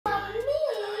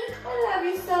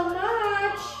love you so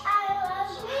much. I love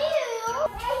you.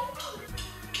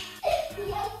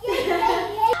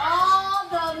 All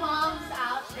the moms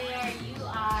out there, you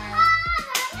are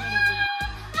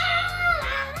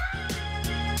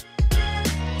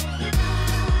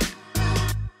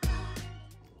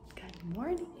Good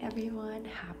morning, everyone.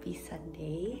 Happy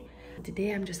Sunday.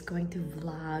 Today I'm just going to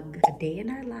vlog a day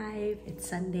in our life. It's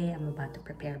Sunday. I'm about to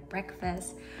prepare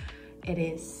breakfast. It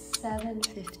is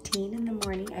 7:15 in the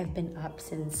morning. I've been up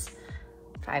since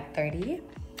 5:30.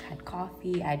 Had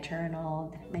coffee, I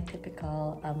journaled, my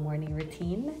typical morning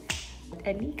routine.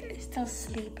 Anika is still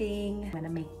sleeping. I'm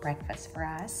gonna make breakfast for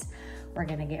us. We're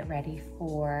gonna get ready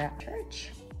for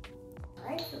church. All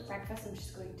right, for breakfast, I'm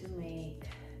just going to make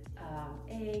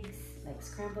eggs, like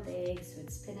scrambled eggs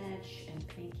with spinach and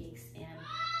pancakes and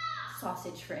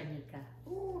sausage for Anika.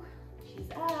 Ooh, she's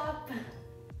up.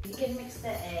 You can mix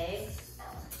the eggs.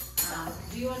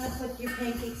 Do you want to put your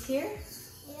pancakes here?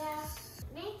 Yeah.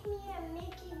 Make me a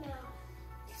Mickey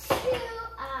Mouse. 2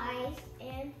 eyes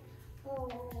and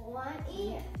 1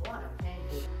 ear. One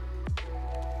pancake.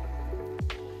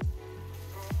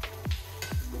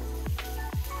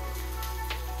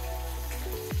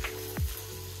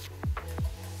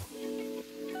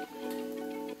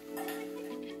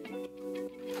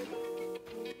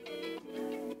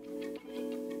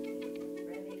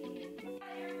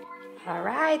 All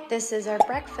right, this is our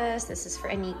breakfast. This is for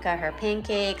Anika, her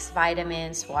pancakes,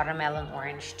 vitamins, watermelon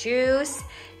orange juice.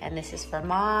 And this is for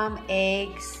mom,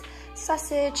 eggs,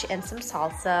 sausage, and some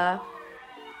salsa.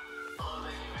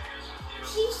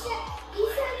 He said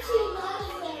she loves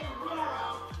them.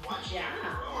 Yeah.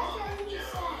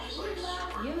 That's what he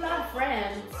said. You love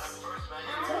friends.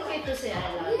 It's okay to say I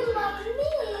love You you. love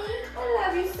me. I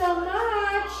love you so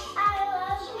much. I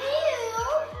love you.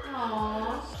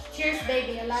 Aww. Cheers,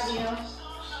 baby. I love you.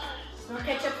 No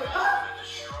ketchup for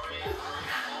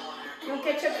no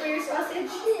ketchup for your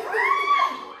sausage.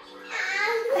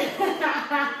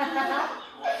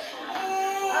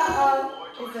 Uh-oh.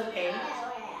 It's okay.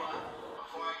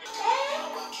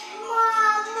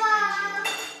 Mama.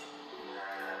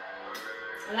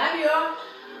 I love you.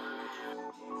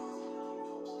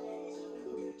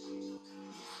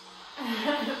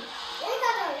 They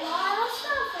got a lot of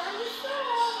stuff on the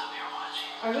store.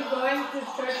 Are we going to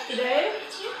church today?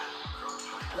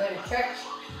 Going to church?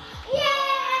 Yay!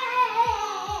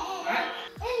 Right.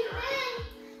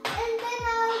 And then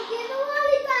I'll get a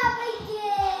lollipop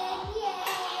again. Yay!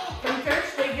 From church,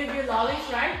 they give you lollies,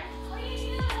 right?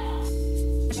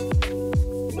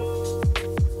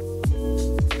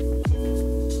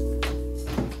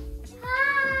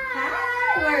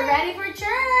 Hi, we're ready for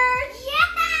church. Yeah!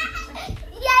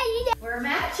 Yeah! We're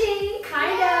matching,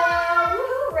 kind of.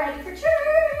 Woo, ready for church.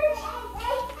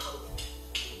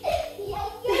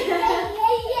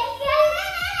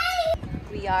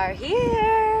 We are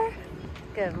here.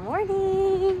 Good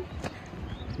morning.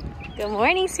 Good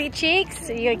morning, sweet cheeks.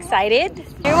 Are you excited?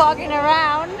 You're walking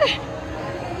around.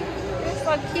 You're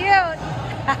so cute.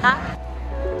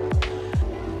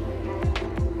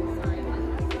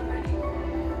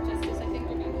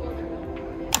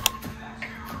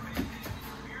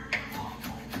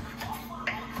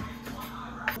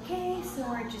 Okay, so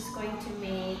we're just going to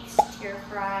make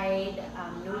stir-fried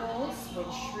noodles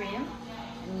with shrimp.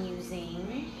 I'm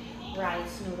using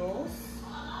rice noodles.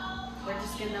 We're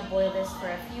just gonna boil this for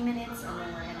a few minutes and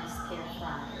then we're gonna stir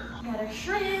fry. Got our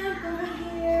shrimp over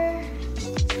here.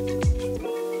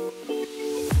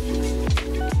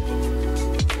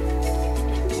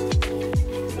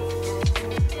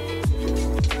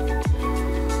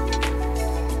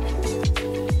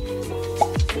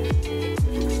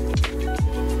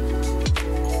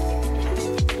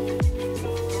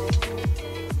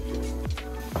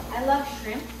 I love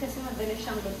shrimp kasi mabilis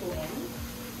siyang lutuin.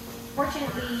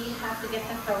 Fortunately, you have to get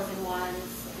the frozen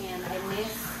ones and I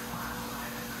miss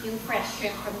yung fresh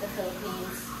shrimp from the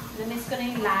Philippines. Na-miss ko na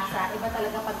yung lasa. Iba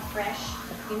talaga pag fresh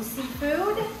yung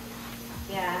seafood.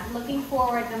 Yeah, looking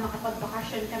forward na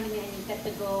makapagbakasyon kami ni Anika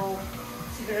to go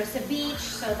siguro sa beach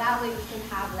so that way we can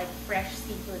have like fresh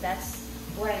seafood. That's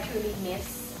what I truly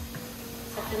miss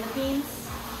sa Philippines.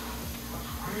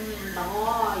 No,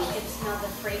 you can smell the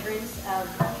fragrance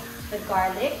of the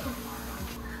garlic.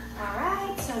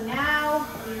 Alright, so now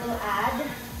we will add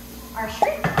our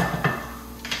shrimp.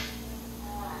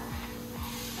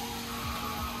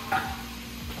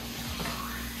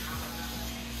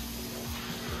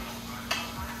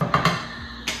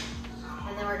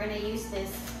 And then we're going to use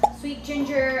this sweet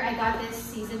ginger. I got this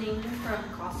seasoning from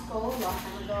Costco a long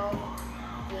time ago.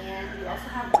 And we also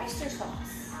have oyster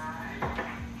sauce.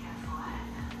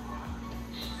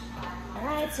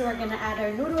 Alright, so we're gonna add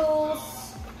our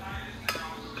noodles.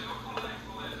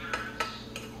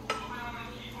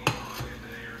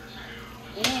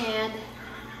 And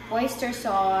oyster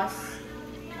sauce.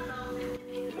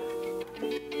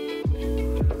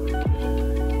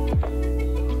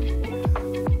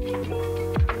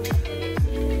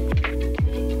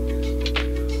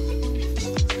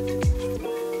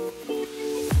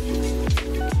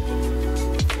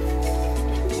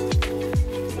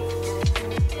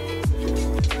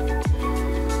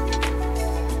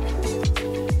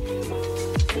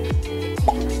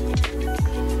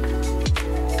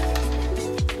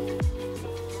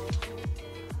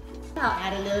 I'll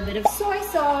add a little bit of soy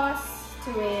sauce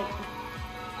to it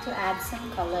to add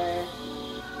some color.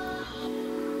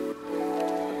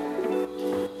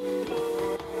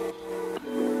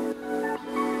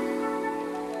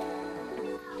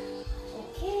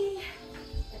 Okay,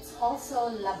 it's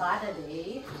also lavada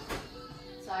day.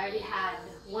 So I already had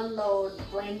one load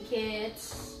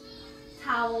blankets,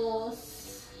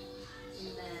 towels,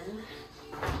 and then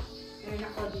meron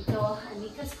ako dito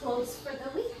Anika's clothes for the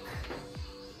week.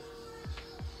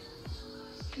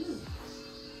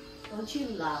 Don't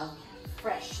you love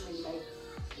freshly like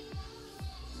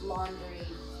laundry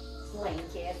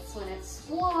blankets when it's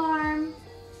warm?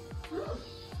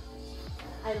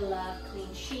 I love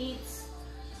clean sheets,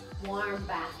 warm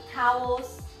bath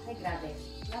towels. Ay, grabe.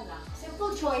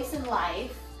 Simple choice in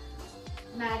life.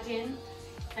 Imagine,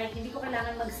 like, hindi ko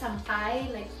kailangan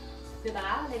magsampay. Like,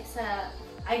 diba? Like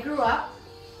I grew up,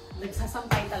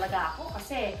 nagsasampay talaga ako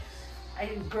kasi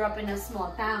I grew up in a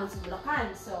small town in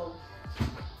Bulacan. So,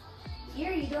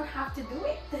 here you don't have to do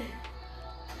it.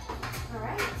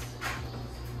 Alright.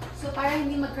 So, para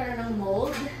hindi magkaroon ng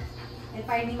mold, and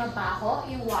para hindi mabaho,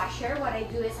 yung washer, what I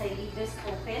do is I leave this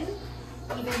open.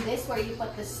 Even this, where you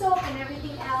put the soap and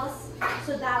everything else.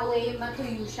 So that way,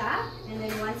 matuyo siya. And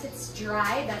then once it's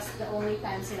dry, that's the only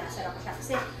time sinasara ko siya.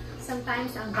 Kasi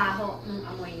sometimes ang baho ng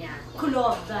amoy niya.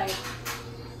 Kulob, like,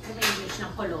 ano ba English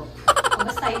ng kulob? O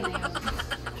basta yun na yun.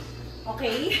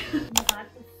 Okay? I'm about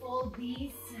to fold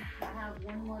these. I have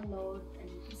one more load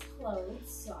and these clothes.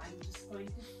 So I'm just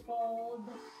going to fold.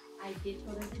 I did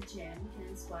go to the gym,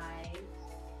 hence why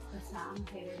basta ang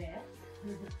hair.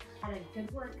 Had a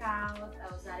good workout. I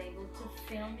was not able to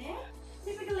film it.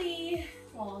 Typically,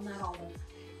 well, not always.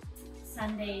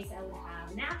 Sundays I would have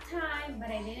nap time,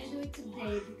 but I didn't do it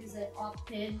today because I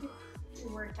opted to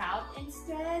work out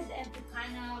instead and to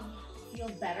kind of feel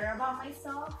better about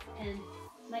myself. And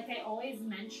like I always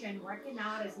mention, working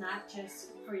out is not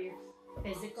just for your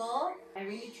physical. I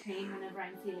really train whenever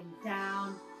I'm feeling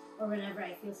down or whenever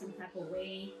I feel some type of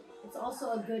way. It's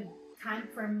also a good time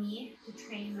for me to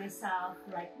train myself,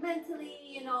 like mentally,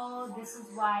 you know. This is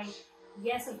why,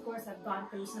 yes, of course, I've gone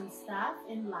through some stuff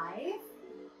in life,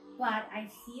 but I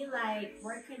feel like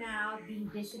working out, being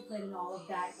disciplined and all of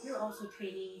that, you're also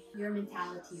training your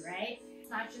mentality, right? It's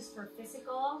not just for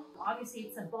physical. Obviously,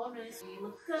 it's a bonus. You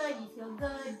look good, you feel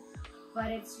good, but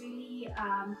it's really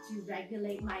to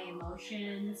regulate my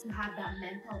emotions, to have that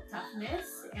mental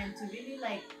toughness, and to really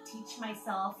like teach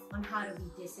myself on how to be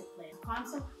disciplined.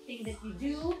 Constant thing that you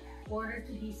do in order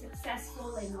to be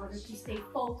successful, in order to stay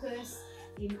focused,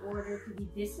 in order to be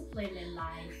disciplined in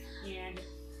life. And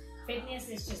fitness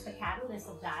is just a catalyst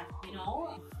of that, you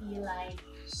know? I feel like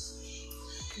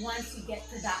once you get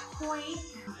to that point,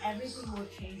 everything will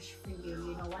change for you.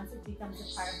 You know, once it becomes a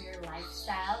part of your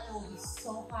lifestyle, it will be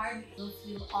so hard. You'll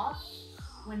feel off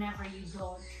whenever you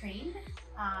don't train.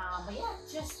 But yeah,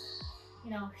 just,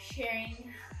 you know, sharing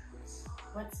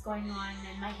what's going on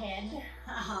in my head.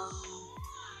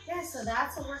 Yeah, so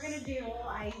that's what we're gonna do.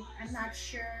 I'm not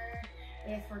sure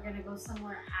if we're gonna go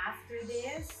somewhere after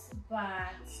this,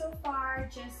 but so far,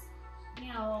 just,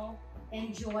 you know,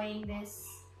 enjoying this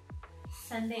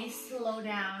Sunday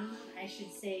slowdown, I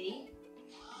should say.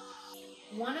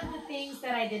 One of the things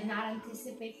that I did not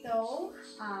anticipate though,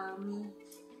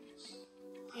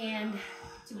 and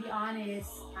to be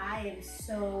honest, I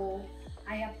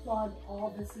applaud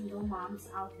all the single moms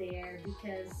out there,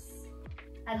 because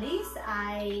at least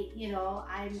I'm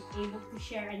able to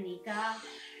share Anika.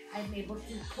 I'm able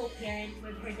to co-parent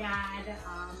with her dad.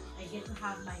 I get to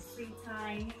have my free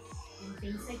time and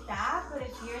things like that. But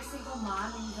if you're a single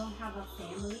mom and you don't have a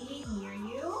family near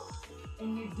you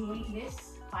and you're doing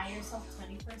this by yourself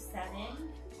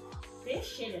 24/7, this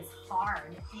shit is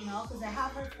hard, you know, because I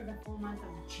have her for the full month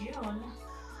of June.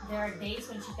 There are days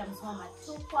when she comes home at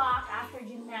 2 o'clock after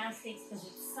gymnastics because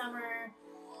it's summer.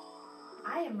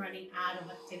 I am running out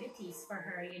of activities for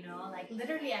her, you know, like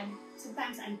literally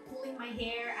sometimes I'm pulling my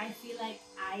hair. I feel like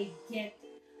I get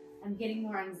I'm getting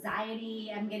more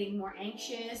anxiety, I'm getting more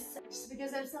anxious, just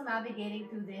because I'm still navigating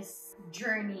through this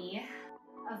journey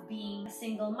of being a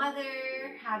single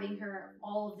mother, having her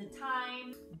all of the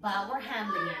time, but we're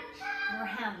handling it. We're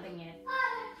handling it.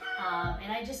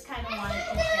 And I just kind of wanted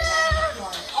to share that on the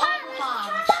floor.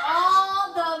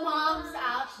 All the moms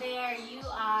out there, you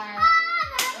are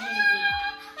amazing.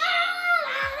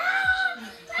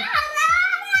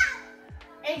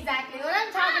 Exactly what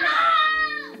I'm talking about.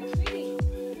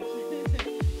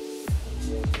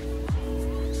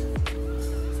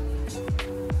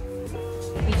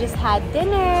 We just had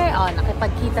dinner. Oh,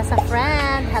 nakipagkita sa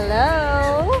friend.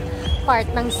 Hello! Part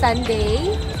ng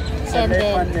Sunday.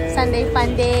 Sunday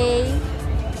fun day.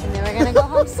 And then we're gonna go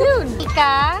home soon.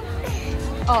 Anika!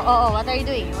 Oh, what are you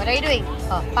doing? What are you doing?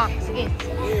 Oh, pak, sige.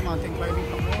 Hey, mountain climbing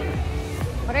from home.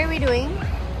 What are we doing?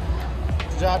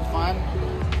 Is that fun?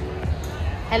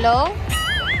 Hello?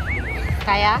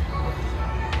 Kaya?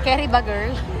 Carry ba,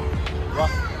 girl?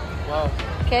 Wow.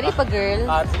 Carry pa, girl?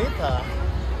 Athlete, huh?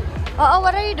 Oh,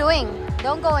 what are you doing?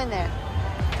 Don't go in there.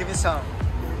 Give me some.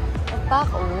 Pak,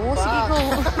 oh, sige Pak. go.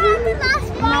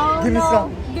 Give me some.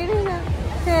 Give me some.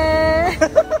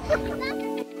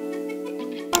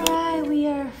 Alright, we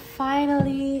are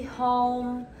finally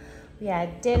home. We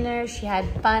had dinner. She had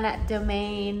fun at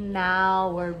Domain.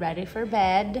 Now we're ready for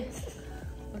bed.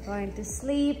 We're going to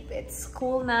sleep. It's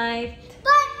school night.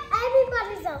 But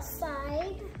everybody's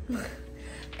outside.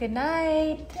 Good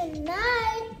night. Good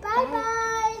night.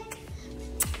 Bye-bye.